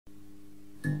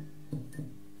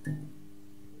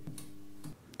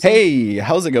Hey,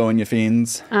 how's it going, you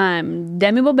fiends? I'm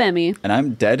Demi Bobemi. And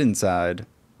I'm dead inside.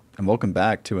 And welcome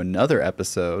back to another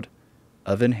episode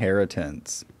of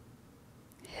Inheritance.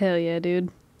 Hell yeah,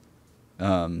 dude. We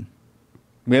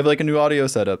have like a new audio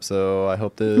setup, so I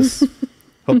hope this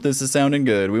this is sounding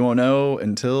good. We won't know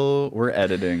until we're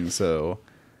editing, so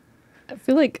I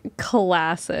feel like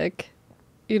classic.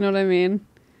 You know what I mean?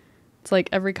 It's like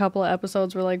every couple of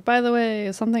episodes we're like, by the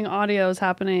way, something audio is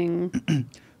happening.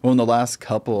 well, in the last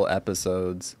couple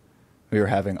episodes, we were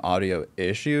having audio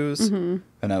issues, and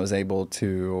I was able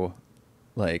to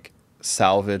like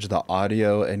salvage the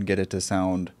audio and get it to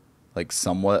sound like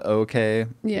somewhat okay,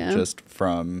 just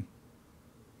from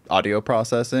audio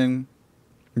processing,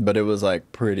 but it was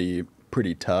like pretty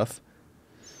tough.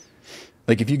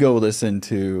 Like if you go listen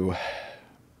to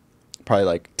probably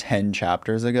like 10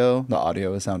 chapters ago, the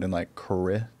audio was sounding like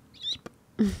crisp,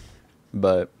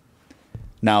 but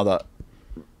now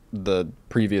the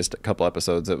previous couple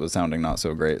episodes it was sounding not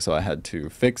so great, so I had to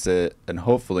fix it, and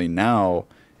hopefully now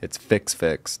it's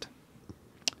fixed,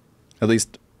 at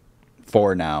least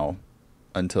for now,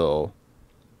 until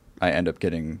I end up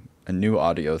getting a new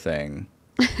audio thing,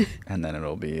 and then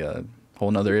it'll be a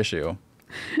whole nother issue.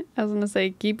 I was gonna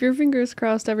say, keep your fingers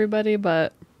crossed, everybody,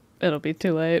 but it'll be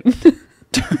too late.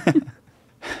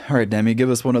 All right, Demi, give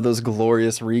us one of those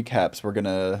glorious recaps. We're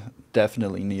gonna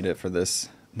definitely need it for this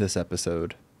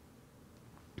episode.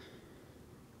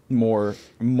 More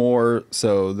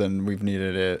so than we've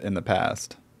needed it in the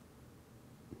past.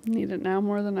 Need it now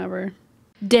more than ever.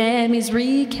 Demi's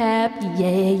recap,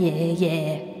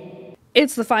 yeah.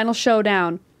 It's the final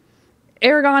showdown.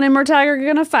 Eragon and Murtagh are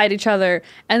gonna fight each other,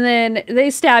 and then they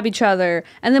stab each other,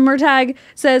 and then Murtagh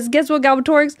says, guess what,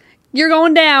 Galbatorix? You're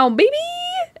going down, baby!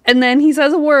 And then he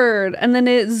says a word, and then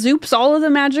it zoops all of the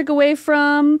magic away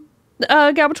from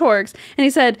Galbatorix. And he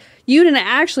said, you didn't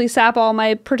actually sap all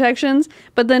my protections,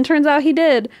 but then turns out he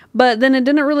did. But then it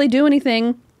didn't really do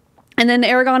anything. And then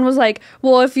Eragon was like,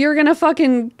 well, if you're gonna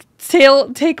fucking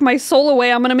take my soul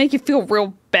away, I'm gonna make you feel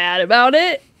real bad about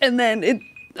it. And then it,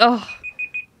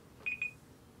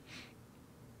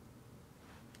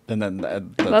 And then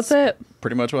that's it.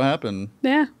 Pretty much what happened.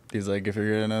 Yeah. He's like, if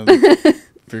you're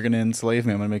gonna enslave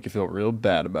me, I'm gonna make you feel real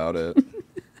bad about it.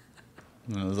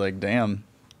 And I was like, damn.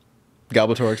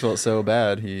 Galbatorix felt so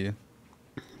bad, he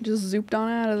just zooped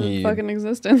on out of the fucking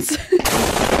existence.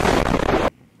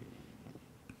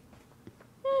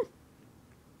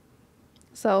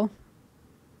 So,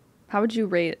 how would you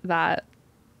rate that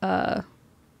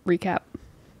recap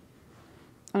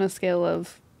on a scale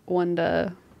of 1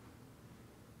 to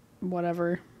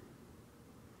whatever?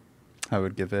 I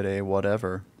would give it a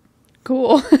whatever.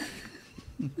 Cool.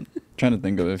 Trying to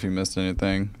think of if you missed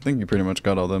anything. I think you pretty much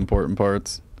got all the important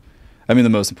parts. I mean, the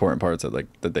most important parts are like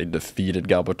that they defeated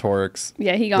Galbatorix.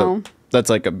 Yeah, he gone. That's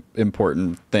like a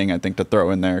important thing I think to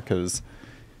throw in there, because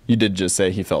you did just say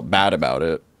he felt bad about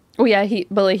it. Oh yeah, he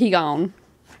gone.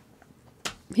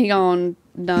 He gone,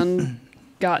 done,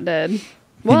 got dead.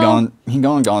 Well, He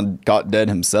got dead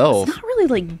himself. It's not really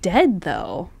like dead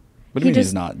though. What do you mean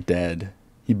he's not dead?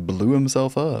 He blew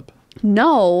himself up.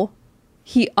 No,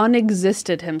 he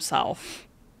unexisted himself.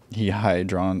 He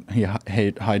hadron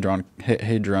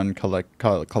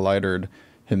collidered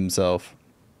himself.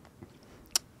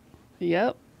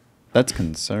 Yep. That's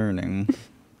concerning.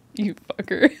 You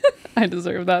fucker. I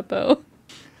deserve that though.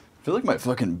 I feel like my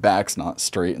fucking back's not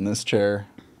straight in this chair.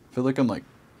 I feel like I'm like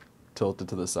tilted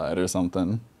to the side or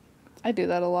something. I do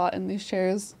that a lot in these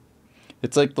chairs.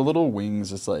 It's like the little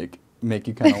wings just like make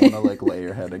you kind of want to like lay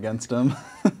your head against them.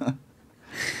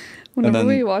 Whenever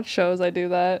we watch shows, I do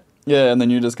that. Yeah, and then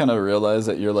you just kind of realize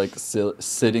that you're like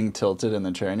sitting tilted in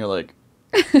the chair, and you're like,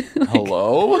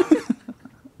 hello?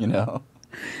 You know?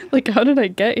 Like, how did I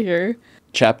get here?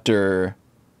 Chapter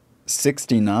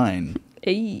 69.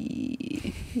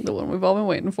 Hey, the one we've all been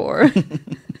waiting for.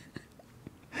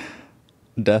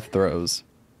 Death throes.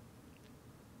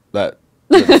 That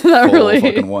really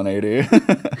fucking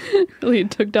 180. Really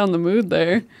took down the mood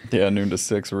there. Yeah, noon to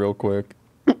 6 real quick.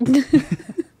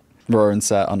 Roran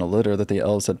sat on a litter that the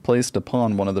elves had placed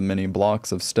upon one of the many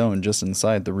blocks of stone just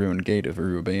inside the ruined gate of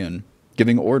Urubaean,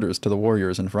 giving orders to the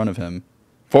warriors in front of him.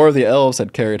 4 of the elves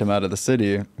had carried him out of the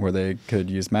city, where they could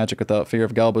use magic without fear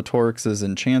of Galbatorix's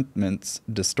enchantments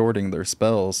distorting their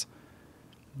spells.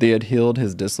 They had healed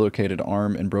his dislocated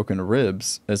arm and broken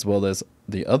ribs, as well as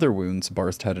the other wounds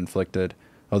Barst had inflicted,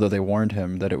 although they warned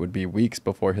him that it would be weeks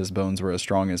before his bones were as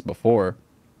strong as before,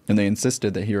 and they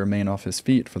insisted that he remain off his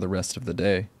feet for the rest of the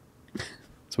day.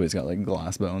 So he's got like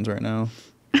glass bones right now.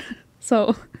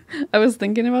 So I was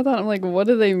thinking about that. I'm like, what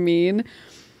do they mean?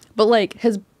 But like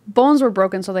his bones were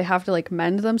broken, so they have to like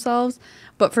mend themselves.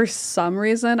 But for some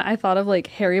reason, I thought of like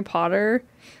Harry Potter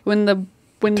when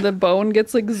the bone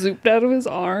gets like zooped out of his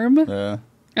arm. Yeah.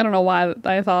 I don't know why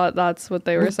I thought that's what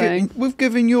they were saying. We've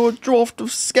given you a draught of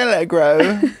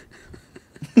Skelegro.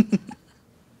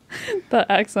 That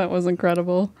accent was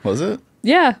incredible. Was it?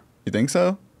 Yeah. You think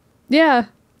so? Yeah.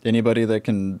 Anybody that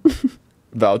can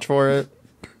vouch for it?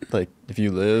 Like, if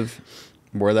you live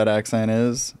where that accent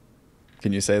is,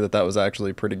 can you say that that was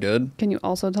actually pretty good? Can you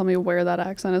also tell me where that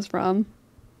accent is from?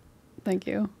 Thank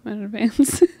you in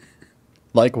advance.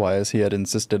 Likewise, he had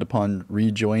insisted upon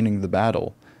rejoining the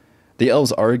battle. The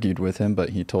elves argued with him, but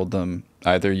he told them,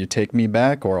 "Either you take me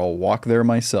back or I'll walk there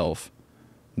myself."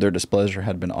 Their displeasure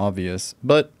had been obvious,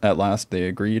 but at last they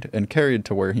agreed and carried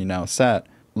to where he now sat,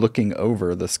 looking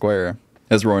over the square.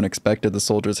 As Roran expected, the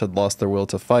soldiers had lost their will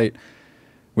to fight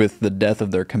with the death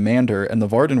of their commander, and the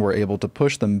Varden were able to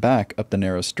push them back up the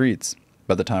narrow streets.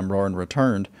 By the time Roran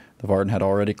returned, the Varden had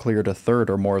already cleared a third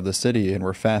or more of the city and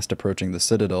were fast approaching the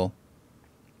citadel.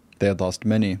 They had lost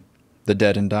many. The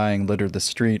dead and dying littered the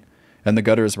street, and the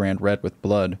gutters ran red with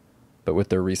blood. But with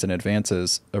their recent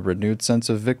advances, a renewed sense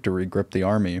of victory gripped the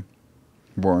army.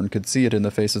 Roran could see it in the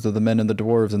faces of the men and the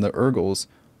dwarves and the Urgles,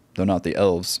 though not the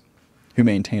elves, who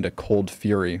maintained a cold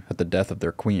fury at the death of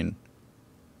their queen.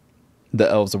 The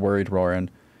elves worried Roran.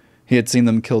 He had seen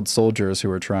them killed soldiers who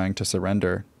were trying to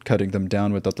surrender, cutting them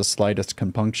down without the slightest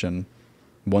compunction.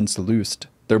 Once loosed,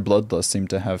 their bloodlust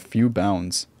seemed to have few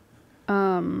bounds.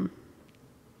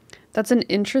 That's an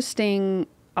interesting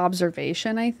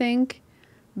observation, I think,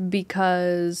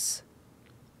 because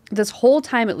this whole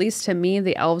time, at least to me,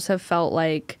 the elves have felt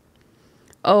like,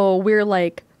 oh, we're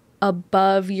like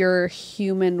above your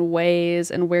human ways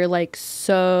and we're like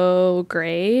so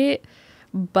great.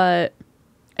 But,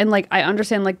 and like, I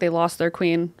understand like they lost their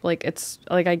queen, like it's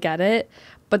like, I get it,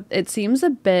 but it seems a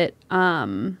bit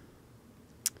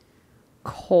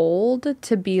cold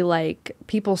to be like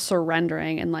people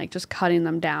surrendering and like just cutting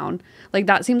them down. Like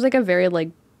that seems like a very like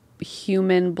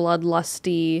human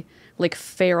bloodlusty, like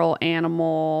feral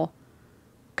animal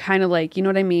kind of like, you know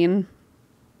what I mean?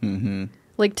 Mm-hmm.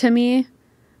 Like to me,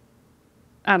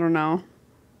 I don't know,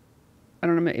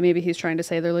 maybe he's trying to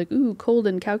say they're like, ooh, cold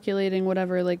and calculating,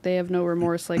 whatever, like they have no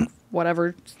remorse, like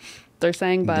whatever they're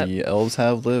saying. But the elves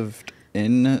have lived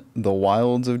in the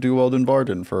wilds of Duwald and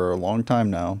Varden for a long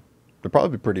time now. They're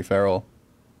probably pretty feral.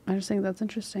 I just think that's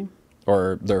interesting.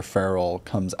 Or their feral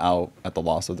comes out at the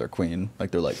loss of their queen.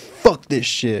 Like they're like, fuck this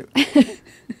shit.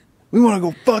 We want to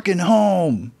go fucking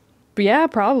home. But yeah,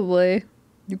 probably.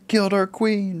 You killed our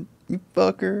queen, you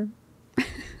fucker.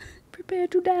 Prepare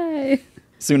to die.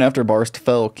 Soon after Barst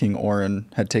fell, King Orin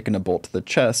had taken a bolt to the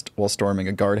chest while storming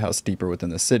a guardhouse deeper within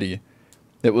the city.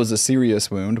 It was a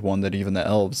serious wound, one that even the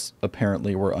elves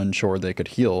apparently were unsure they could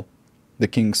heal. The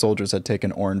king's soldiers had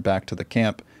taken Orin back to the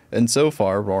camp, and so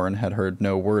far Roran had heard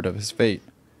no word of his fate.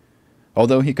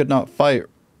 Although he could not fight,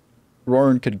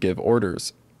 Roran could give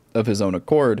orders. Of his own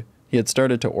accord, he had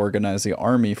started to organize the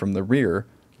army from the rear,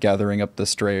 gathering up the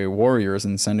stray warriors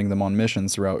and sending them on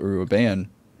missions throughout Uruban,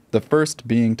 the first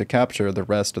being to capture the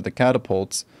rest of the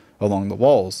catapults along the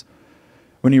walls.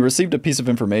 When he received a piece of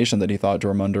information that he thought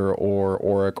Jormungandr or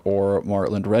Auric or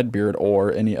Martland Redbeard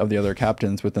or any of the other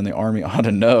captains within the army ought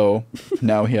to know,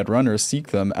 now he had runners seek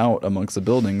them out amongst the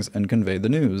buildings and convey the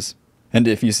news. "And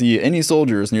if you see any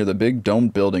soldiers near the big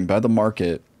domed building by the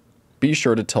market, be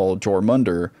sure to tell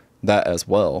Jormungandr that as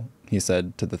well," he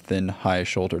said to the thin,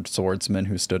 high-shouldered swordsman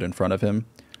who stood in front of him.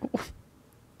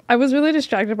 I was really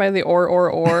distracted by the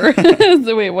or.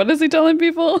 So wait, what is he telling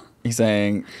people? He's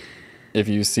saying, if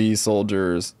you see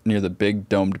soldiers near the big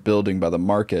domed building by the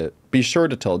market, be sure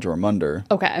to tell Jormungandr.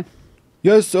 Okay.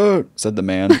 "Yes, sir," said the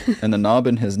man, and the knob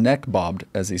in his neck bobbed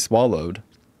as he swallowed.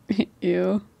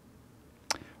 Ew.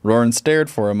 Roran stared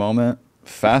for a moment,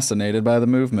 fascinated by the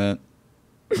movement.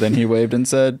 Then he waved and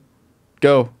said,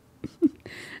 "Go."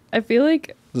 I feel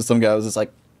like... So some guy was just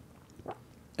like...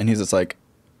 And he's just like...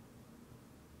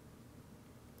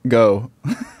 "Go."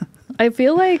 I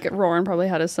feel like Roran probably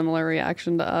had a similar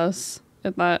reaction to us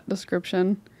in that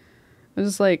description. It was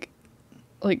just like,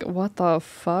 what the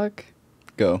fuck?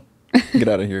 "Go. Get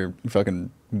out of here, you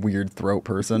fucking weird throat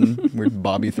person. Weird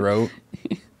Bobby throat."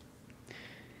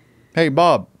 "Hey,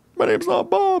 Bob." "My name's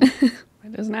not Bob."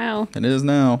 It is now. "It is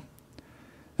now."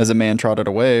 As a man trotted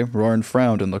away, Roran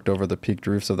frowned and looked over the peaked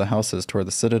roofs of the houses toward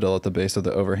the citadel at the base of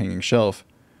the overhanging shelf.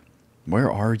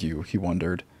 Where are you? He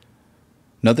wondered.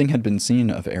 Nothing had been seen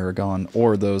of Eragon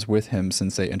or those with him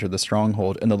since they entered the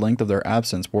stronghold, and the length of their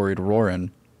absence worried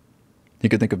Roran. He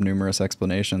could think of numerous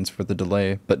explanations for the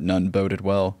delay, but none boded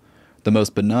well. The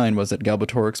most benign was that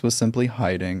Galbatorix was simply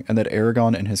hiding, and that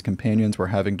Eragon and his companions were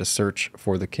having to search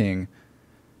for the king.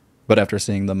 But after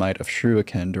seeing the might of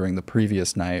Shruiken during the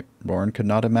previous night, Roran could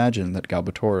not imagine that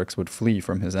Galbatorix would flee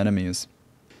from his enemies.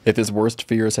 If his worst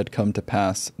fears had come to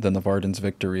pass, then the Varden's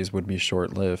victories would be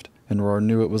short-lived, and Roran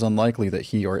knew it was unlikely that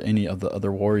he or any of the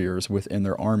other warriors within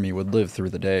their army would live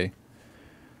through the day.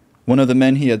 One of the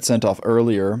men he had sent off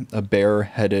earlier, a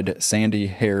bare-headed,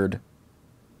 sandy-haired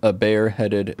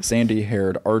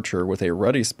archer with a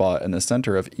ruddy spot in the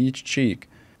center of each cheek,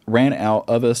 ran out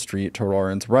of a street to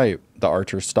Roran's right. The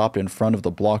archer stopped in front of the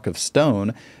block of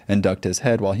stone and ducked his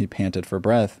head while he panted for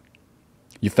breath.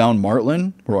 "You found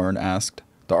Martlin?" Roran asked.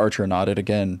 The archer nodded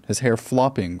again, his hair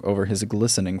flopping over his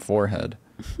glistening forehead.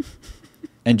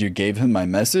 "And you gave him my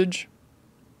message?"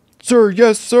 "Sir,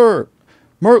 yes, sir.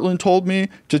 Martlin told me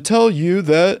to tell you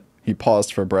that—" He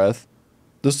paused for breath.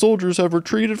 "The soldiers have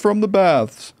retreated from the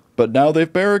baths, but now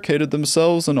they've barricaded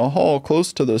themselves in a hall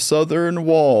close to the southern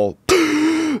wall."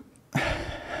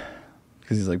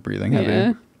 Because he's like breathing heavy.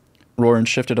 Yeah. Roran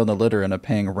shifted on the litter and a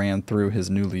pang ran through his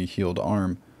newly healed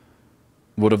arm.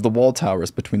 "What of the wall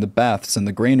towers between the baths and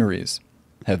the granaries?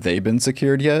 Have they been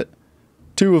secured yet?"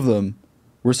 "2 of them.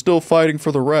 We're still fighting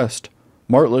for the rest.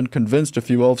 Martlin convinced a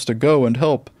few elves to go and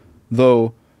help,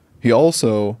 though he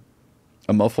also—"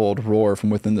 A muffled roar from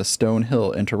within the stone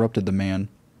hill interrupted the man.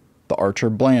 The archer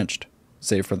blanched,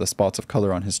 save for the spots of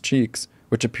color on his cheeks,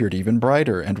 which appeared even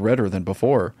brighter and redder than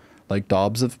before, like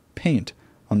daubs of paint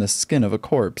on the skin of a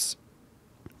corpse.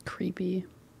 Creepy.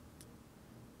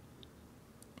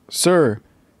 "Sir,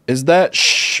 is that—"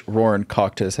 "Shh!" Roran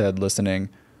cocked his head, listening.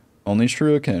 Only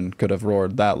Shruiken could have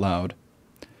roared that loud.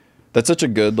 That's such a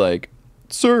good, like,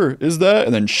 "Sir, is that—"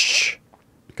 and then shh.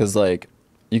 Because, like,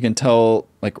 you can tell,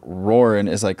 like, Roran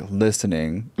is, like,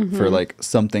 listening for, like,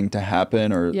 something to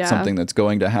happen or something that's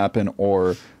going to happen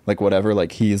or, like, whatever.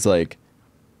 Like, he's, like...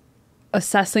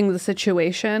 assessing the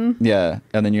situation. Yeah.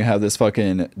 And then you have this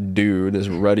fucking dude, this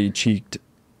ruddy-cheeked,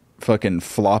 fucking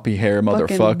floppy hair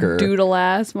motherfucker. Doodle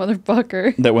ass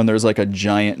motherfucker. That when there's, like, a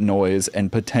giant noise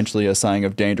and potentially a sign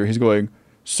of danger, he's going,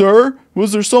 "Sir,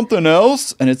 was there something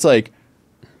else?" And it's like...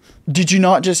 Did you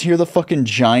not just hear the fucking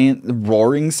giant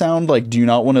roaring sound? Like, do you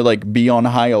not want to, like, be on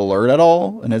high alert at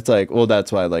all? And it's like, well,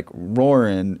 that's why, like,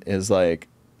 Roran is, like,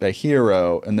 a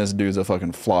hero, and this dude's a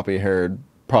fucking floppy-haired,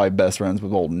 probably best friends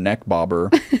with old neck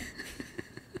bobber.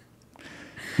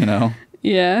 You know?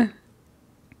 Yeah.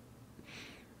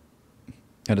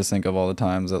 I just think of all the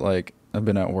times that, like, I've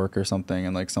been at work or something,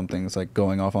 and, like, something's, like,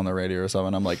 going off on the radio or something,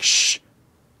 and I'm like, shh,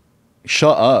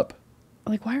 shut up.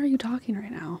 Like, why are you talking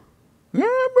right now?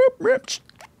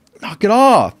 Knock it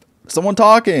off. Someone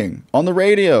talking on the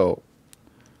radio.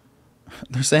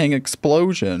 They're saying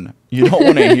explosion. You don't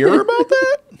want to hear about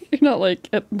that? You're not, like,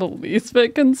 at the least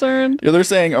bit concerned. Yeah, they're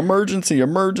saying emergency,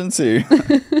 emergency.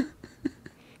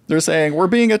 They're saying we're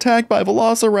being attacked by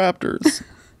velociraptors.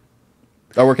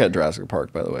 I work at Jurassic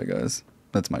Park, by the way, guys.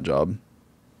 That's my job.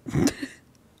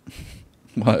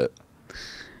 What?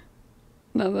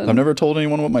 Nothing. I've never told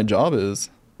anyone what my job is.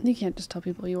 You can't just tell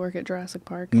people you work at Jurassic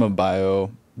Park. I'm a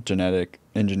biogenetic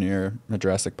engineer at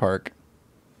Jurassic Park.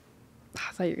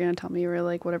 I thought you were going to tell me you were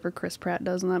like whatever Chris Pratt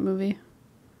does in that movie.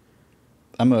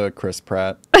 I'm a Chris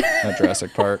Pratt at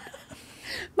Jurassic Park.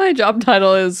 My job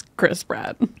title is Chris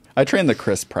Pratt. I trained the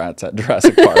Chris Pratts at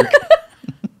Jurassic Park.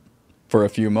 For a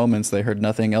few moments, they heard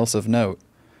nothing else of note.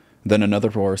 Then another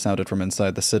roar sounded from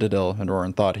inside the citadel, and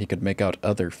Roran thought he could make out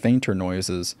other fainter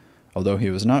noises, although he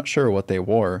was not sure what they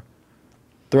were.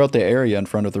 Throughout the area in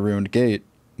front of the ruined gate,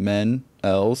 men,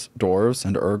 elves, dwarves,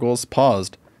 and urgles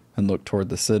paused and looked toward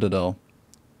the citadel.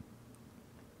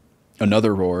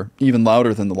 Another roar, even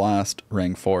louder than the last,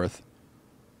 rang forth.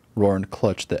 Roran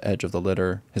clutched the edge of the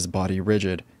litter, his body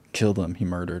rigid. "Kill them," he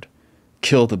murmured.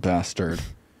 "Kill the bastard."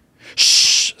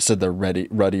 "Shh," said the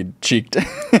ruddy-cheeked.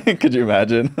 Could you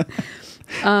imagine?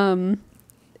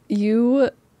 You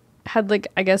had, like,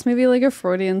 I guess maybe like a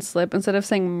Freudian slip. Instead of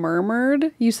saying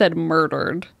murmured, you said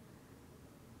murdered.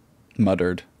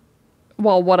 Muttered.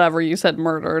 Well, whatever, you said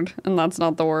murdered, and that's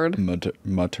not the word.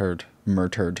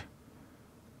 Muttered.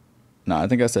 No, I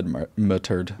think I said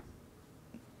muttered.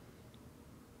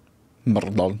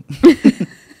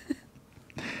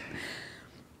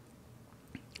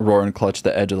 Roran clutched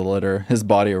the edge of the litter, his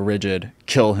body rigid.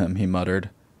 "Kill him," he muttered.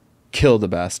 "Kill the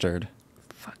bastard."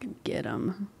 Fucking get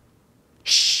him.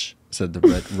 "Shh," said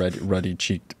the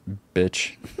ruddy-cheeked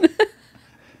bitch.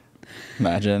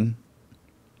 Imagine.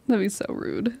 That'd be so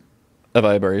rude. A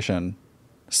vibration,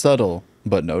 subtle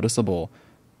but noticeable,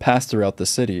 passed throughout the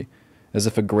city, as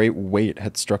if a great weight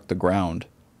had struck the ground.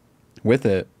 With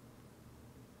it,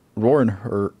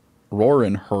 Roran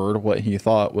Roran heard what he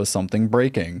thought was something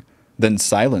breaking. Then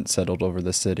silence settled over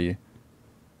the city,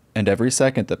 and every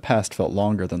second that passed felt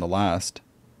longer than the last.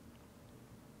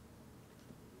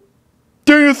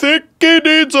 "Do you think he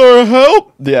needs our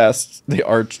help?" The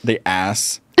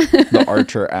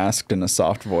archer asked in a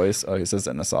soft voice. Oh, he says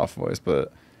it in a soft voice,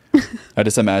 but I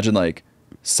just imagine like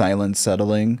silence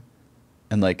settling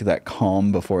and like that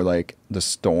calm before like the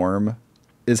storm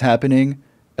is happening,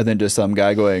 and then just some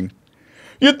guy going,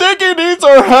 "You think he needs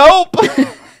our help?"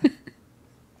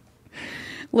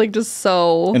 Like, just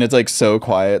so... And it's like so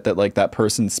quiet that like that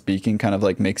person speaking kind of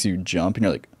like makes you jump, and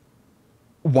you're like,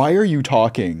 "Why are you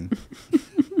talking?"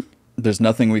 "There's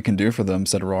nothing we can do for them,"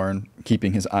 said Roran,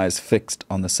 keeping his eyes fixed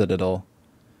on the citadel.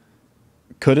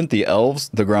 "Couldn't the elves?"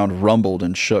 The ground rumbled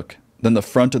and shook. Then the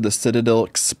front of the citadel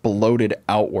exploded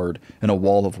outward in a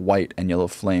wall of white and yellow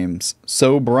flames.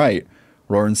 So bright,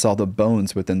 Roran saw the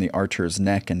bones within the archer's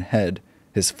neck and head,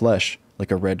 his flesh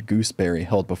like a red gooseberry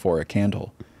held before a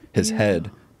candle, his head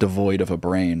devoid of a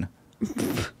brain.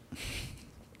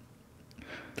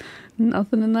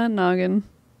 Nothing in that noggin.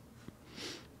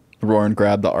 Roran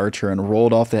grabbed the archer and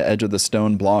rolled off the edge of the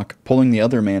stone block, pulling the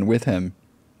other man with him.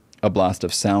 A blast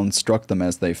of sound struck them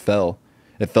as they fell.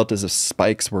 It felt as if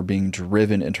spikes were being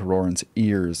driven into Roran's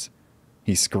ears.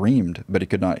 He screamed, but he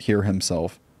could not hear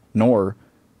himself, nor,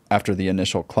 after the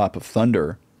initial clap of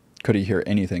thunder, could he hear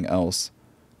anything else.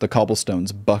 The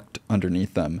cobblestones bucked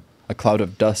underneath them. A cloud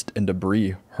of dust and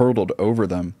debris hurtled over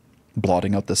them,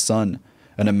 blotting out the sun,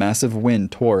 and a massive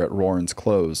wind tore at Roran's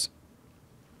clothes.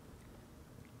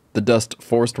 The dust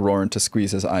forced Roran to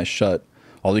squeeze his eyes shut.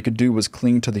 All he could do was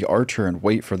cling to the archer and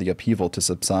wait for the upheaval to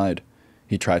subside.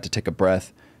 He tried to take a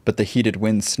breath, but the heated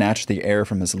wind snatched the air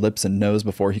from his lips and nose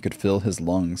before he could fill his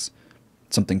lungs.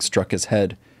 Something struck his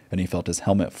head, and he felt his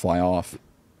helmet fly off.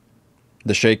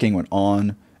 The shaking went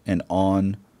on and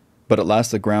on, but at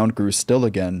last the ground grew still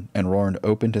again, and Roran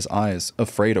opened his eyes,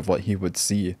 afraid of what he would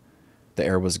see. The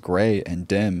air was gray and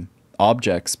dim.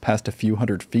 Objects past a few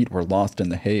hundred feet were lost in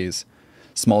the haze.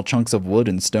 Small chunks of wood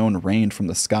and stone rained from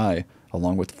the sky,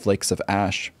 along with flakes of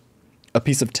ash. A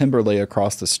piece of timber lay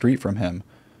across the street from him.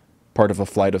 Part of a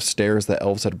flight of stairs the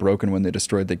elves had broken when they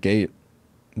destroyed the gate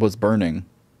was burning.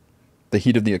 The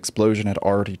heat of the explosion had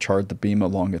already charred the beam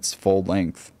along its full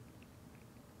length.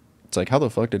 It's like, how the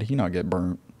fuck did he not get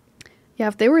burnt? Yeah,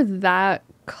 if they were that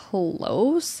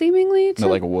close, seemingly, to... No,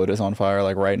 like wood is on fire,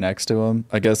 like right next to him.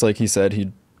 I guess, like he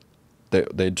said,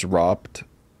 they dropped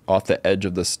off the edge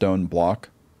of the stone block.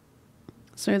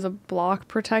 So the block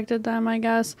protected them, I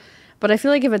guess. But I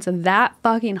feel like if it's that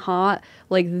fucking hot,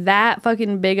 like that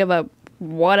fucking big of a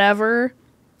whatever,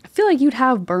 I feel like you'd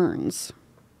have burns.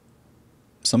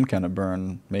 Some kind of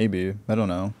burn, maybe. I don't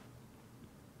know.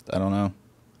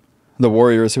 The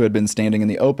warriors who had been standing in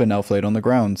the open now flayed on the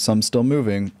ground, some still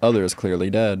moving, others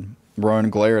clearly dead. Roran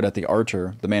glared at the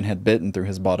archer. The man had bitten through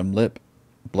his bottom lip.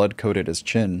 Blood coated his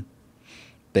chin.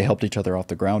 They helped each other off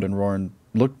the ground, and Roran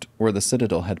looked where the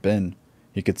citadel had been.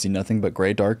 He could see nothing but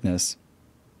gray darkness.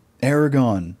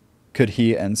 Eragon! Could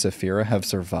he and Saphira have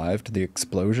survived the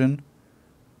explosion?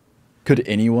 Could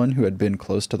anyone who had been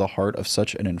close to the heart of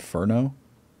such an inferno?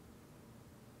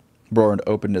 Roran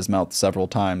opened his mouth several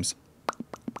times,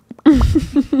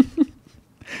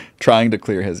 trying to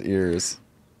clear his ears.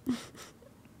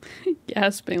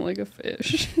 Gasping like a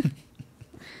fish.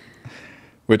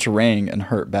 Which rang and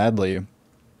hurt badly,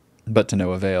 but to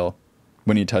no avail.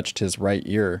 When he touched his right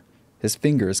ear, his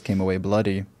fingers came away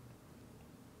bloody.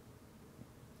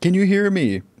 "Can you hear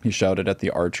me?" he shouted at the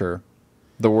archer.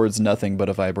 The words nothing but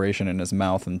a vibration in his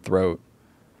mouth and throat.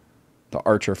 The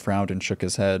archer frowned and shook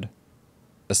his head.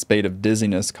 A spate of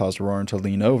dizziness caused Roran to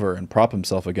lean over and prop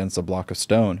himself against a block of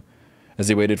stone. As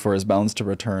he waited for his balance to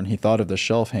return, he thought of the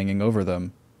shelf hanging over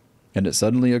them, and it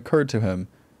suddenly occurred to him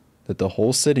that the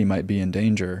whole city might be in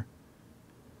danger.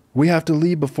 "We have to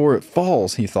leave before it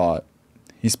falls," he thought.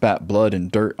 He spat blood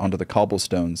and dirt onto the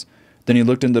cobblestones. Then he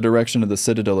looked in the direction of the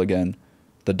citadel again.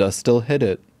 The dust still hid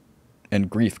it, and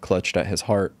grief clutched at his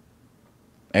heart.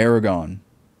 Eragon.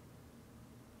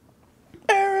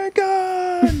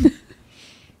 Eragon!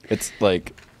 It's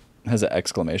like, has an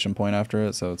exclamation point after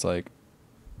it, so it's like...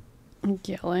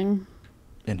 Yelling.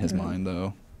 In his mind,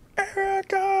 though.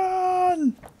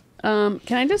 Eragon!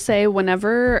 Can I just say,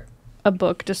 whenever a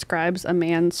book describes a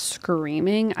man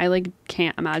screaming, I, like,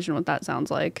 can't imagine what that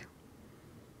sounds like.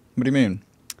 What do you mean?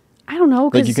 I don't know.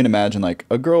 Like, you can imagine, like,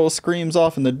 a girl screams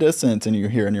off in the distance, and you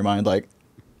hear in your mind, like,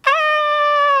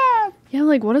 ah! Yeah,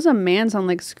 like, what does a man sound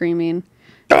like screaming?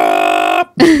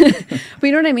 Ah! But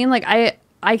you know what I mean? Like,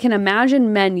 I can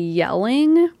imagine men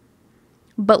yelling,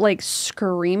 but like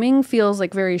screaming feels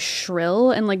like very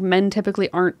shrill, and like men typically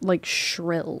aren't like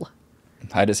shrill.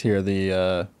 I just hear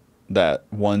the that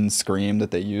one scream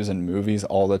that they use in movies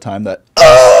all the time, that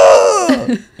 "Ah!"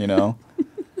 you know?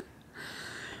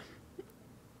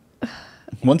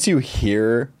 Once you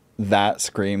hear that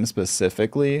scream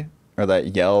specifically, or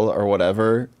that yell or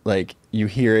whatever, like you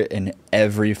hear it in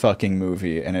every fucking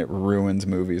movie and it ruins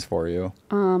movies for you.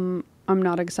 I'm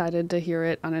not excited to hear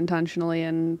it unintentionally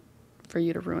and for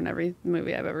you to ruin every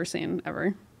movie I've ever seen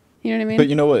ever. You know what I mean? But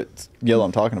you know what yell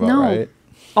I'm talking about, No. right?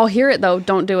 I'll hear it though.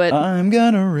 Don't do it. I'm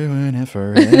gonna ruin it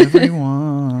for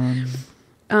everyone.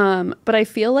 But I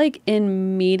feel like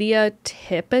in media,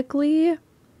 typically,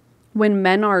 when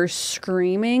men are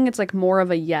screaming, it's like more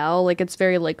of a yell. Like it's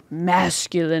very like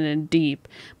masculine and deep.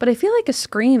 But I feel like a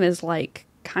scream is like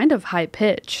kind of high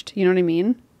pitched. You know what I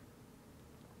mean?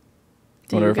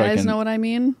 Do you guys know what I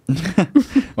mean?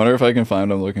 Wonder if I can find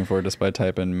what I'm looking for just by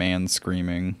typing man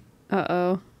screaming.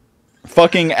 Uh-oh.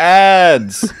 Fucking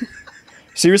ads!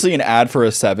 Seriously, an ad for a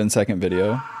 7-second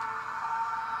video?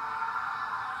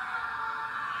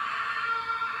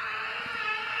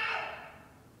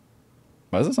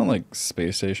 Why does it sound like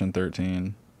Space Station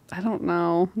 13? I don't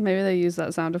know. Maybe they use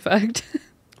that sound effect.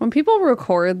 When people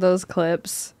record those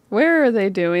clips, where are they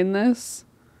doing this?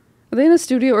 Are they in a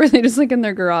studio, or are they just like in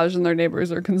their garage and their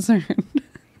neighbors are concerned?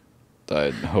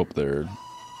 I'd hope they're...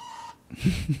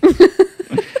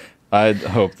 I'd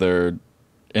hope they're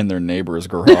in their neighbor's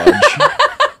garage.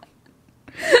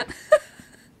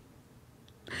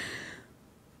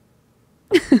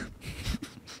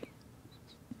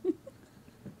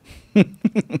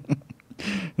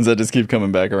 Does that just keep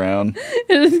coming back around?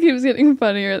 It just keeps getting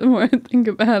funnier the more I think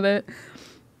about it.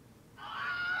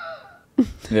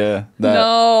 Yeah.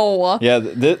 No. Yeah,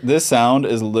 this sound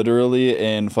is literally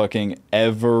in fucking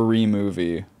every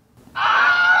movie.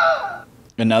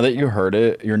 And now that you heard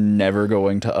it, you're never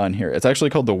going to unhear it. It's actually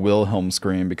called the Wilhelm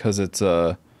scream because it's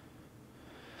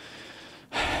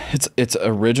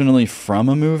originally from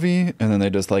a movie, and then they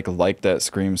just like that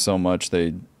scream so much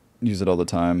they use it all the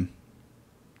time.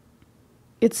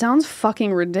 It sounds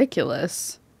fucking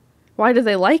ridiculous. Why do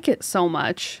they like it so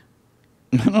much?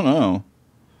 I don't know.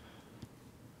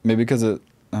 Maybe because I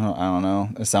don't know.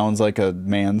 It sounds like a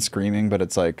man screaming, but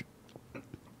it's like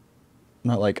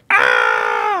not like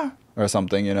ah or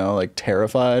something, you know, like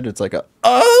terrified. It's like a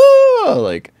ah,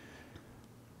 like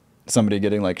somebody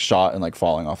getting like shot and like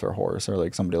falling off their horse, or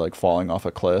like somebody like falling off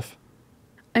a cliff.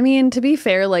 I mean, to be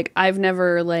fair, like I've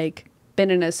never like been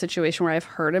in a situation where I've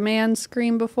heard a man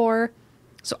scream before,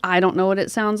 so I don't know what it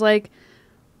sounds like.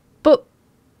 But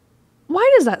why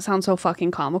does that sound so fucking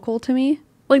comical to me?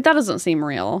 Like, that doesn't seem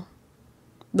real.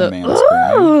 A man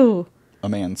screaming? A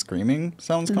man screaming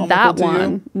sounds comical that to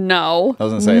one. you? No. I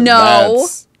was going to say, no.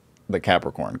 That's the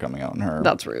Capricorn coming out in her.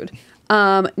 That's rude.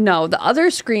 No, the other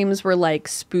screams were like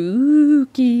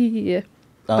spooky.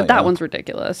 But that one's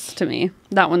ridiculous to me.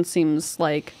 That one seems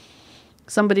like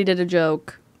somebody did a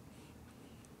joke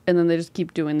and then they just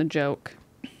keep doing the joke.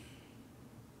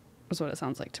 That's what it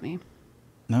sounds like to me.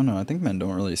 No, I think men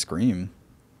don't really scream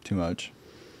too much.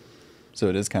 So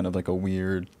it is kind of like a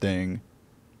weird thing,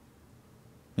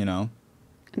 you know?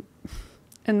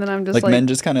 And then I'm just like like... men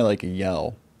just kind of like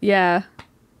yell. Yeah.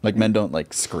 Like men don't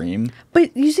like scream.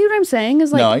 But you see what I'm saying?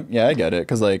 Is like... No, I get it.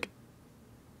 Because like,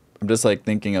 I'm just like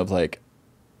thinking of like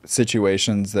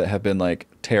situations that have been like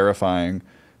terrifying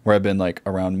where I've been like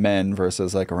around men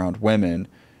versus like around women.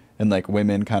 And like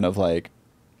women kind of like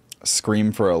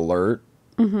scream for alert.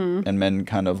 Mm-hmm. And men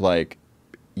kind of like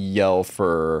yell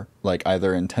for like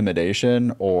either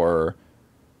intimidation or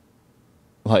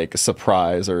like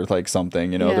surprise or like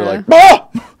something, you know. Yeah. They're like, ah!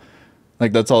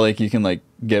 Like that's all like you can like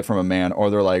get from a man. Or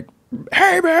they're like,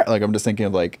 hey man, like I'm just thinking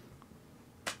of like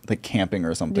camping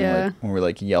or something. Yeah. Like when we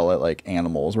like yell at like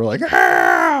animals, we're like,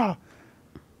 ah!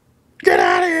 Get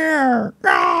out of here,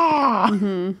 ah!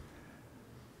 Mm-hmm.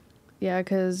 Yeah,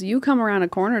 because you come around a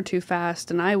corner too fast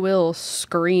and I will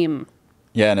scream.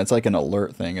 Yeah, and it's like an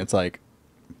alert thing. It's like,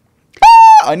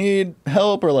 I need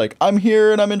help, or like, I'm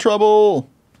here and I'm in trouble.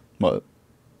 What?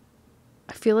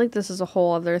 I feel like this is a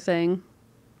whole other thing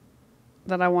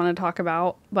that I want to talk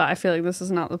about, but I feel like this is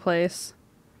not the place.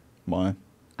 Why?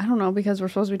 I don't know, because we're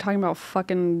supposed to be talking about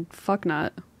fucking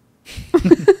fucknut.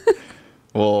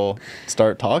 Well,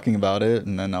 start talking about it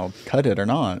and then I'll cut it or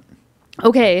not.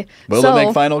 Okay. Will it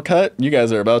make final cut? You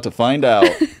guys are about to find out.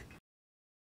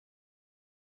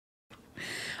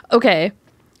 Okay.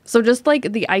 So just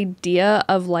like the idea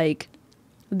of like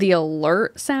the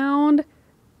alert sound,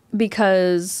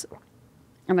 because,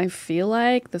 and I feel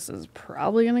like this is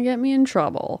probably going to get me in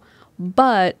trouble,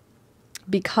 but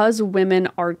because women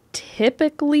are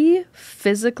typically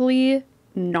physically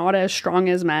not as strong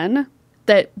as men,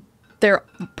 that they're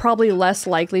probably less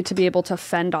likely to be able to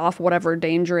fend off whatever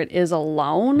danger it is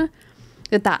alone.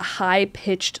 That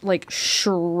high-pitched, like,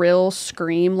 shrill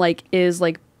scream, like, is,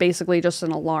 like, basically just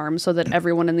an alarm so that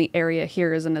everyone in the area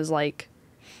hears and is, like,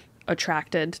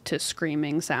 attracted to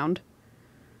screaming sound.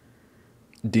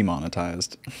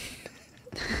 Demonetized.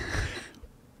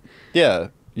 Yeah,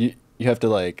 you have to,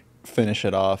 like, finish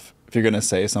it off. If you're going to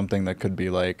say something that could be,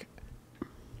 like,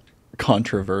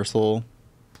 controversial,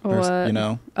 or, you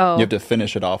know? Oh. You have to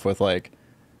finish it off with, like,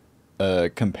 a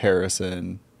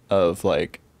comparison of,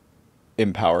 like,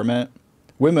 empowerment.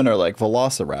 Women are like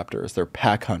velociraptors. They're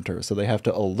pack hunters, so they have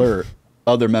to alert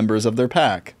other members of their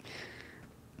pack.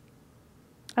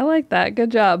 I like that.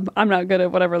 Good job. I'm not good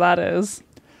at whatever that is.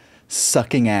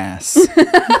 Sucking ass.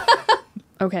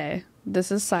 Okay,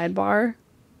 this is sidebar.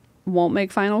 Won't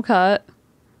make final cut.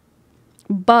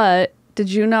 But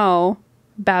did you know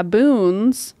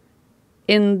baboons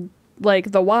in,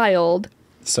 like, the wild,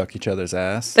 Suck each other's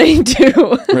ass. they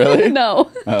do. Really?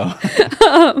 No.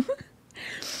 Oh.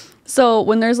 So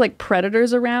when there's, like,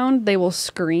 predators around, they will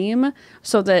scream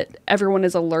so that everyone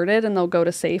is alerted and they'll go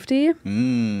to safety.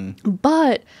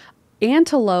 But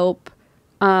antelope,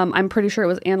 I'm pretty sure it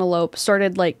was antelope,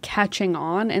 started, like, catching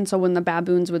on. And so when the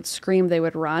baboons would scream, they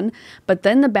would run. But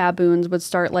then the baboons would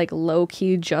start, like,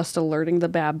 low-key just alerting the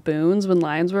baboons when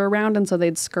lions were around. And so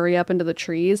they'd scurry up into the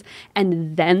trees.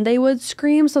 And then they would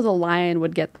scream so the lion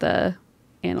would get the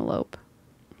antelope.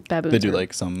 Baboons They do, are-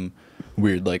 like, some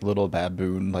weird, like, little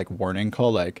baboon, like, warning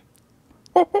call, like...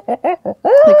 like,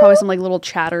 probably some, like, little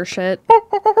chatter shit.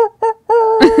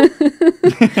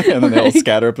 And then they all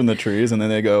scatter up in the trees, and then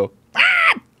they go...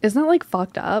 Isn't that, like,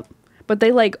 fucked up? But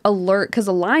they, like, alert, because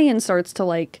a lion starts to,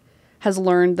 like, has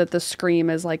learned that the scream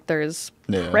is, like, there's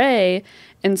prey.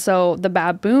 And so the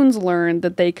baboons learned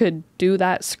that they could do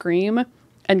that scream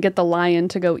and get the lion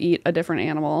to go eat a different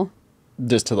animal.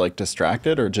 Just to, like, distract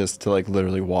it, or just to, like,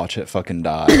 literally watch it fucking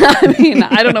die? I mean,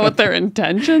 I don't know what their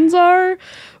intentions are,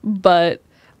 but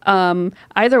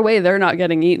either way, they're not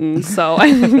getting eaten. So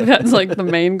I think that's, like, the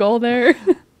main goal there,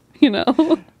 you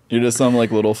know? You're just some,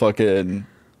 like, little fucking...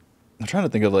 I'm trying to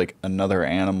think of, like, another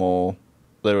animal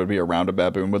that would be around a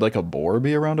baboon. Would, like, a boar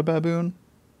be around a baboon?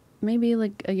 Maybe,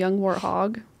 like, a young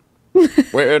warthog.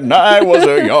 When I was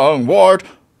a young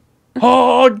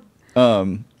warthog.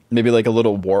 Maybe, like, a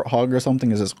little warthog or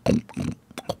something is just...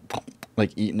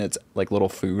 like, eating its, like, little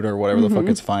food or whatever the fuck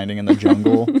it's finding in the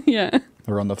jungle. Yeah.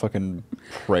 Or on the fucking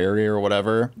prairie or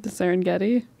whatever. The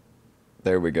Serengeti.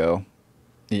 There we go.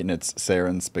 Eating its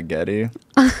sarin spaghetti.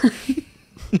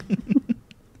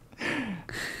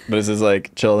 But it's just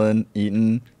like chilling,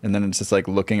 eating, and then it's just like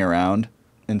looking around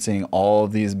and seeing all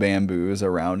of these bamboos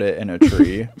around it in a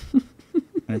tree.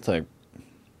 And it's like,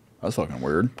 that's fucking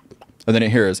weird. And then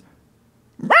it hears,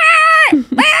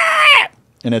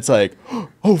 and it's like,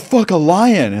 oh fuck, a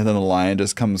lion. And then the lion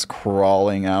just comes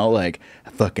crawling out like,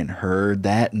 I fucking heard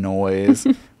that noise.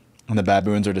 And the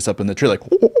baboons are just up in the tree like,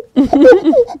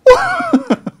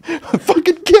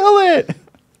 fucking kill it.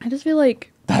 I just feel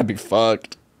like, That'd be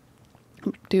fucked.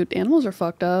 dude, animals are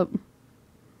fucked up.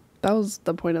 That was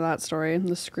the point of that story.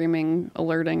 The screaming,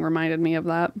 alerting reminded me of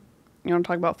that. You want to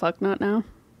talk about fucknut now?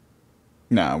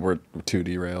 Nah, we're too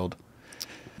derailed.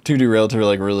 Too derailed to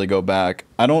like really go back.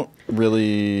 I don't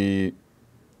really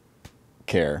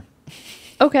care.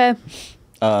 Okay.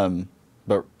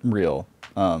 But real.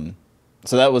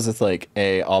 So that was just like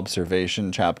a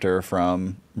observation chapter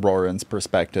from Roran's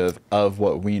perspective of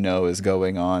what we know is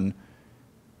going on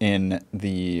in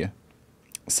the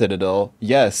Citadel.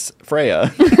 Yes,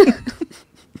 Freya.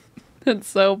 It's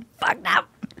so fucked up.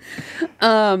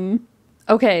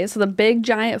 Okay, so the big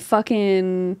giant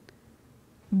fucking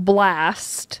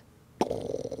blast.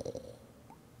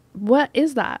 What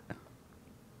is that?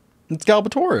 It's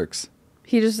Galbatorix.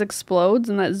 He just explodes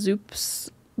and that zoops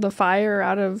the fire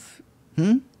out of...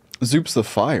 Zoops the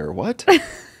fire. What?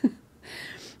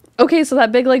 Okay, so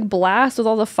that big, like, blast with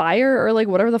all the fire or, like,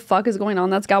 whatever the fuck is going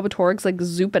on, that's Galbatorix, like,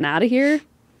 zooping out of here?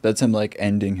 That's him, like,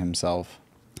 ending himself.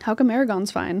 How come Eragon's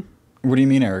fine? What do you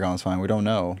mean Eragon's fine? We don't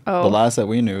know. Oh. The last that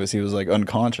we knew is he was, like,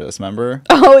 unconscious, remember?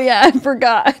 Oh, yeah, I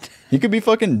forgot. He could be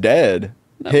fucking dead.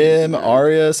 Him,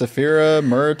 Arya, Saphira,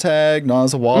 Murtagh,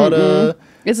 Nazawada.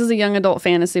 This is a young adult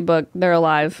fantasy book. They're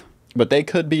alive. But they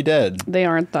could be dead. They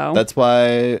aren't, though. That's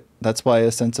why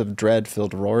a sense of dread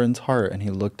filled Roran's heart, and he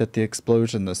looked at the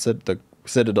explosion, the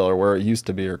citadel, or where it used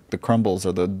to be, or the crumbles,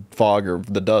 or the fog, or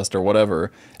the dust, or whatever,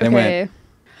 and went,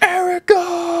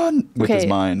 Eragon! With his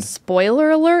mind. Spoiler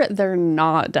alert, they're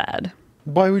not dead.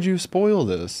 Why would you spoil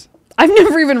this? I've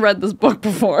never even read this book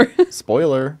before.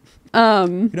 Spoiler.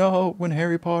 You know when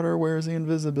Harry Potter wears the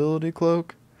invisibility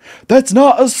cloak? That's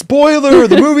not a spoiler.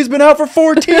 The movie's been out for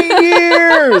 14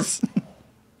 years.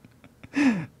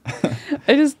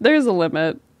 There's a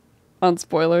limit on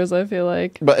spoilers, I feel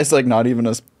like. But it's like not even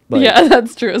a yeah,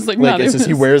 that's true. It's like not it's even just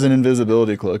he wears an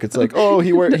invisibility cloak. It's like, oh,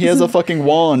 he has a fucking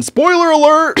wand. Spoiler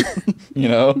alert. You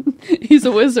know? He's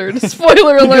a wizard.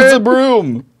 Spoiler He gets a alert.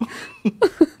 broom.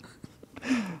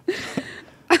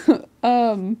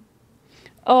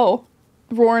 Oh,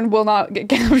 Roran will not get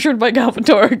captured by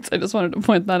Galbatorix. I just wanted to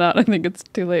point that out. I think it's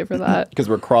too late for that. Because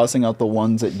we're crossing out the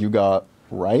ones that you got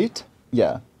right.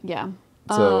 Yeah. Yeah.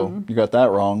 So you got that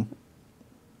wrong.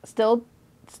 Still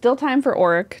time for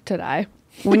Auric to die.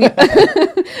 When you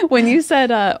when you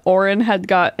said Orin had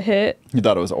got hit, You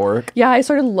thought it was Auric? yeah, I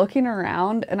started looking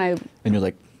around and And you're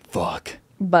like, fuck.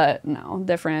 but no,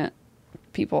 different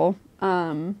people.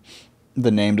 The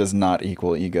name does not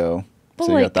equal ego. But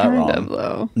So you got that kind wrong. of,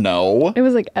 though. No. It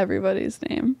was like everybody's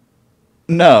name.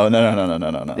 No.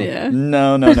 Yeah.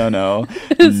 No.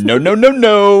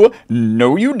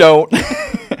 No, you don't.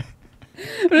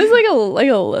 But it's like a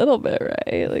little bit,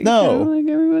 right? Like, No. kinda like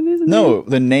everybody's name. No,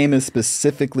 the name is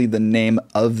specifically the name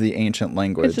of the ancient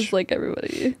language. It's just like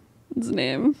everybody's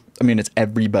name. I mean, it's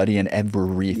everybody and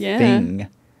everything.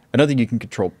 I don't think you can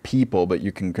control people, but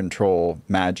you can control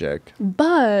magic.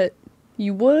 But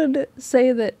you would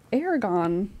say that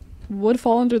Eragon would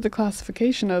fall under the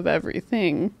classification of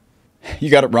everything. You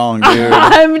got it wrong, dude.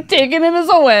 I'm taking it as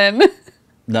a win.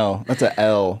 No, that's a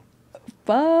L.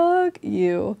 Fuck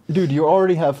you. Dude, you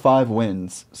already have 5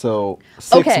 wins, so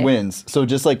 6 Okay. wins. So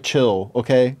just like chill,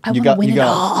 okay? I want to win it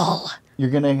all. You're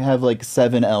gonna have like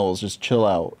 7 L's. Just chill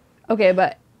out. Okay,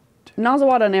 but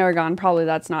Nazawada and Eragon, probably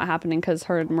that's not happening because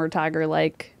her and Murtag are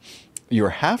like, You were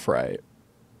half right,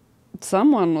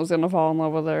 someone was going to fall in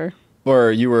love with her.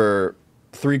 or you were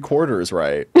 3/4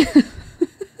 right,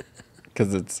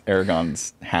 because it's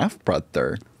Eragon's half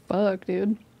brother. Fuck,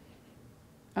 dude.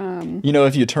 You know,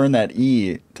 if you turn that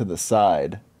E to the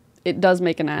side, It does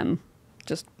make an N.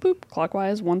 Just boop,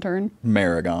 clockwise, one turn.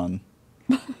 Maragon.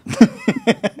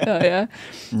 Oh, yeah.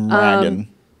 Ragon.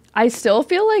 I still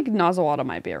feel like Nazawada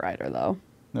might be a writer, though.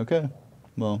 Okay,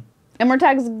 well, And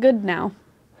Murtag's good now.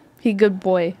 He good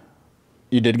boy.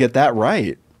 you did get that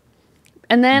right.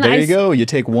 And then There you go. You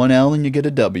take 1 L and you get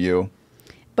a W.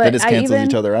 But That just cancels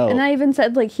each other out. And I even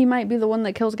said, like, he might be the one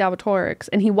that kills Galbatorix.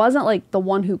 And he wasn't, like, the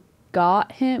one who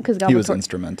got him. Because He was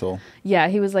instrumental. Yeah,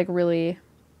 he was, like, really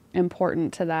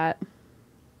important to that.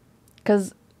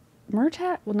 Because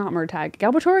Murtag, well, not Murtag,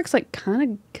 Galbatorix, like,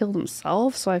 kind of killed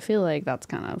himself. So I feel like that's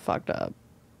kind of fucked up.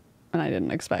 And I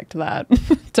didn't expect that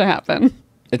to happen.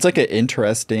 It's like an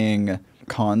interesting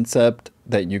concept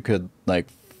that you could like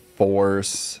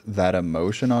force that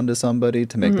emotion onto somebody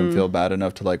to make them feel bad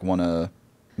enough to like want to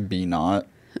be not,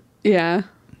 Yeah.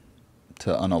 to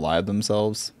unalive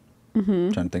themselves.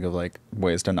 Trying to think of like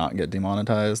ways to not get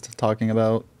demonetized talking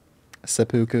about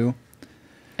seppuku.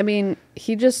 I mean,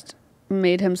 he just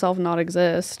made himself not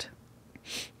exist.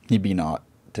 He'd be not.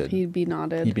 He'd be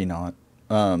nodded. He'd be not.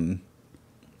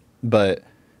 But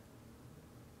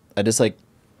I just like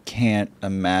can't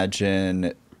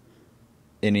imagine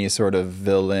any sort of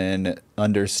villain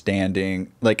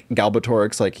understanding like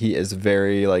Galbatorix. Like he is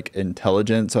very like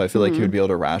intelligent, so I feel like he would be able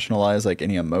to rationalize like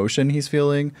any emotion he's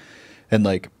feeling, and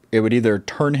like it would either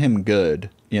turn him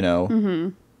good, you know,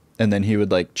 and then he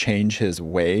would like change his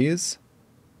ways,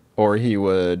 or he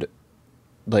would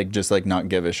like just like not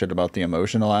give a shit about the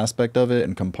emotional aspect of it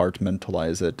and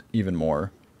compartmentalize it even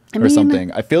more. Or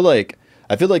something. I feel like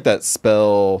that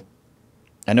spell,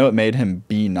 I know it made him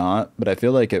be not, but I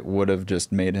feel like it would have just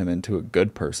made him into a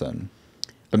good person.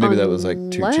 But maybe that was like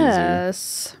too cheesy.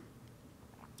 Unless,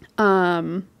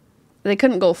 they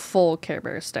couldn't go full Care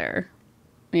Bear stare.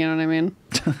 You know what I mean?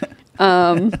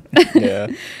 Yeah.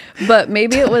 But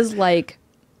maybe it was like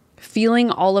feeling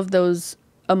all of those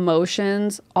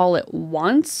emotions all at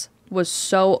once was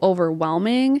so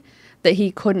overwhelming that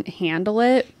he couldn't handle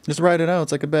it. Just write it out.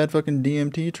 It's like a bad fucking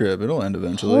DMT trip. It'll end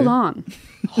eventually.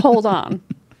 Hold on.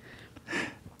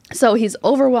 So he's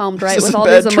overwhelmed, right, It's with just a all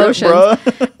bad these trip, emotions.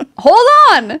 bruh. Hold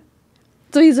on.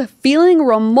 So he's feeling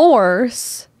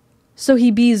remorse. So he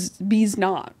be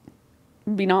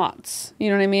nots. You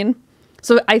know what I mean?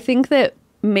 So I think that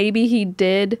maybe he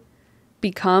did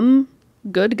become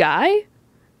good guy.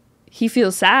 He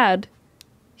feels sad.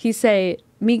 He say,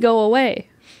 me go away.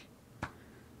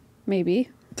 Maybe.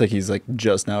 It's like he's like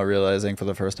just now realizing for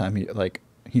the first time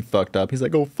he fucked up. He's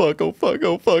like, oh fuck, oh fuck,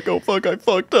 oh fuck, oh fuck, I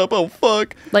fucked up, oh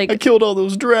fuck. Like, I killed all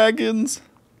those dragons.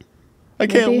 I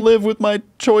can't Maybe. live with my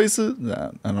choices.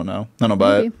 Nah, I don't know. I don't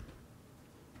buy it. Maybe.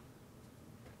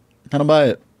 I don't buy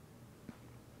it.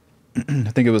 I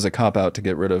think it was a cop out to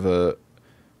get rid of a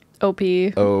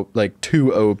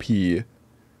too OP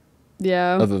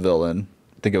Yeah. of a villain.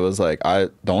 I think it was like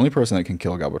the only person that can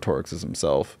kill Galbatorix is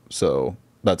himself. So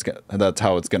that's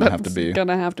how it's gonna have to be.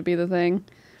 Gonna have to be the thing.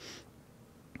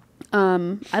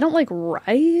 I don't like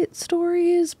write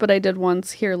stories, but I did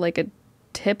once hear like a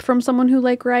tip from someone who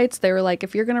like writes. They were like,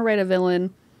 if you're gonna write a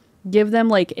villain, give them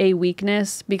like a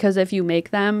weakness, because if you make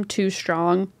them too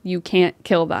strong, you can't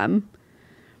kill them.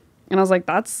 And I was like,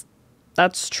 that's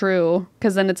true,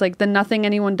 because then it's like the nothing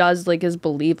anyone does like is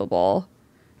believable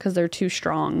because they're too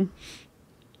strong.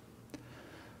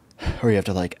 Or you have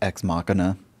to like ex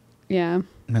machina, Yeah.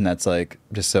 and that's like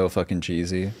just so fucking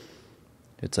cheesy.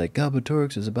 It's like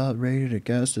Galbatorix is about ready to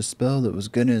cast a spell that was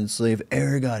gonna enslave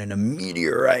Eragon, and a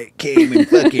meteorite came and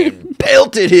fucking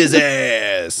pelted his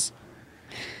ass.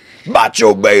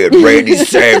 Macho Man Randy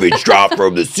Savage dropped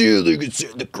from the ceiling and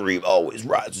said the cream always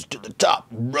rises to the top,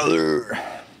 brother.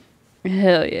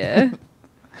 Hell yeah.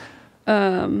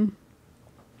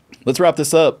 Let's wrap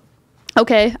this up.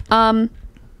 Okay.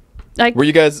 Were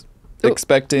you guys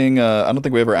expecting, I don't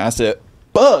think we ever asked it.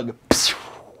 Bug!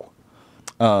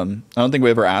 I don't think we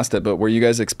ever asked it, but were you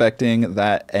guys expecting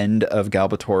that end of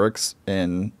Galbatorix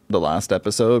in the last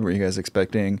episode? Were you guys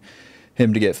expecting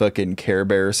him to get fucking Care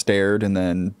Bear stared and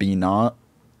then be not?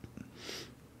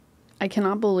 I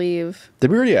cannot believe.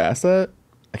 Did we already ask that?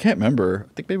 I can't remember.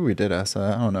 I think maybe we did ask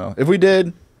that. I don't know. If we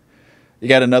did, you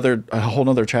got a whole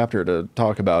nother chapter to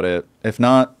talk about it. If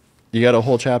not, you got a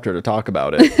whole chapter to talk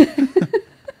about it.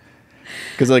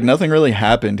 Because like nothing really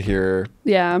happened here.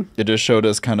 Yeah. It just showed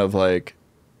us kind of like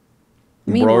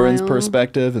Meanwhile, Roran's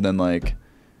perspective, and then like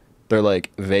they're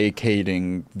like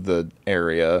vacating the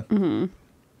area. Mm-hmm.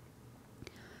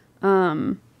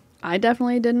 I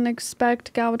definitely didn't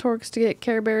expect Galbatorix to get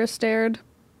Care Bear stared.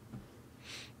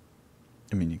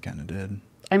 I mean, you kind of did.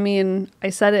 I mean, I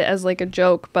said it as like a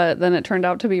joke, but then it turned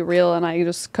out to be real, and I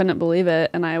just couldn't believe it,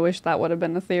 and I wish that would have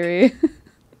been a theory.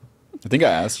 I think I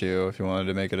asked you if you wanted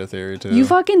to make it a theory too. You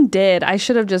fucking did. I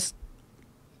should have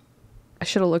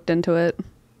looked into it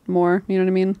more. You know what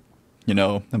I mean? You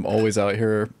know, I'm always out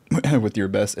here with your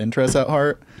best interests at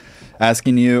heart,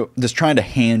 asking you, just trying to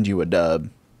hand you a dub.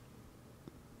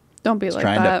 Don't be Just like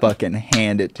trying that. to fucking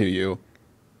hand it to you.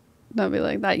 Don't be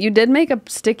like that. You did make a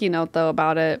sticky note though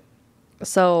about it,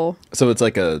 so So it's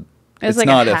like a. It's like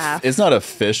not a half. It's not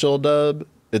official dub.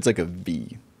 It's like a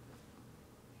V.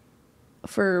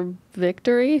 for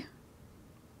victory.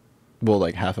 Well,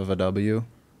 like half of a W.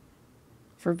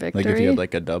 For victory. Like if you had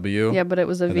like a W. Yeah, but it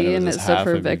was a and then V, and was it just stood half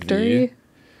for of a victory. V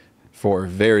for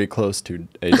very close to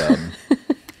a dub.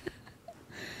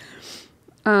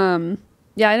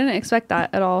 Yeah, I didn't expect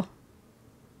that at all.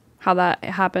 How that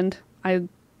happened. I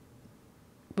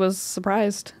was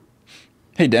surprised.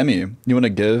 Hey, Demi, you want to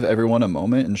give everyone a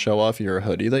moment and show off your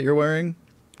hoodie that you're wearing?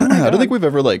 Oh my I don't God. think we've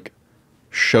ever like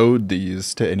showed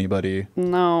these to anybody.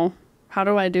 No. How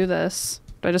do I do this?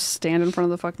 Do I just stand in front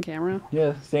of the fucking camera?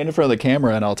 Yeah, stand in front of the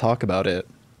camera and I'll talk about it.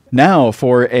 Now,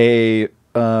 for a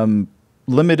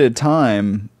limited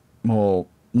time, well,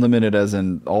 limited as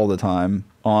in all the time,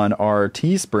 on our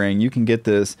Teespring, you can get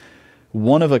this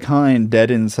one-of-a-kind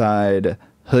Dead Inside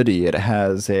hoodie. It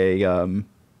has a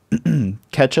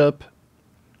ketchup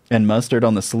and mustard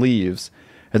on the sleeves,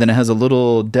 and then it has a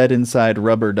little Dead Inside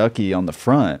rubber ducky on the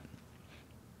front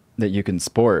that you can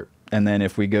sport. And then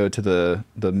if we go to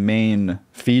the main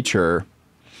feature,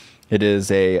 it is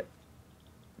a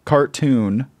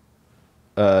cartoon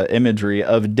imagery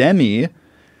of Demi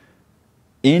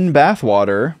in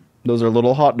bathwater. Those are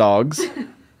little hot dogs.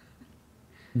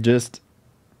 Just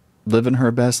living her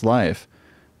best life.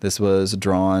 This was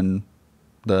drawn,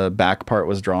 the back part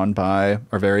was drawn by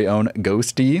our very own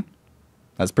Ghosty.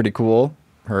 That's pretty cool.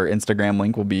 Her Instagram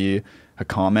link will be a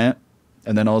comment.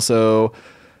 And then also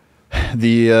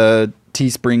the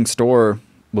Teespring store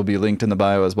will be linked in the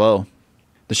bio as well.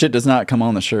 The shit does not come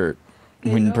on the shirt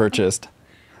when purchased.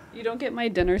 You don't get my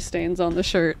dinner stains on the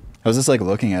shirt. I was just like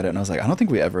looking at it and I was like, I don't think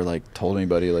we ever like told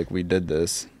anybody like we did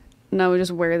this. No, we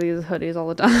just wear these hoodies all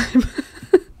the time.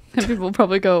 And people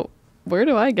probably go, where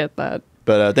do I get that?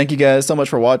 But thank you guys so much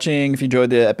for watching. If you enjoyed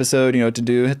the episode, you know what to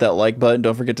do. Hit that like button.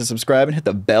 Don't forget to subscribe and hit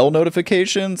the bell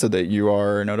notification so that you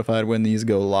are notified when these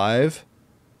go live.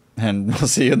 And we'll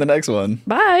see you in the next one.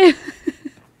 Bye.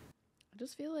 I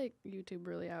just feel like YouTube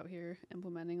really out here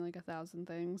implementing like 1,000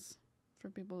 things for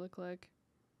people to click.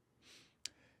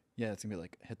 Yeah, it's going to be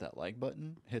like hit that like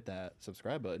button, hit that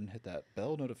subscribe button, hit that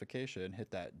bell notification, hit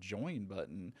that join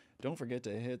button. Don't forget to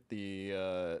hit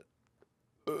the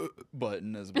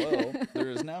button as well. There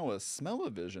is now a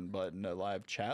smell-o-vision button, a live chat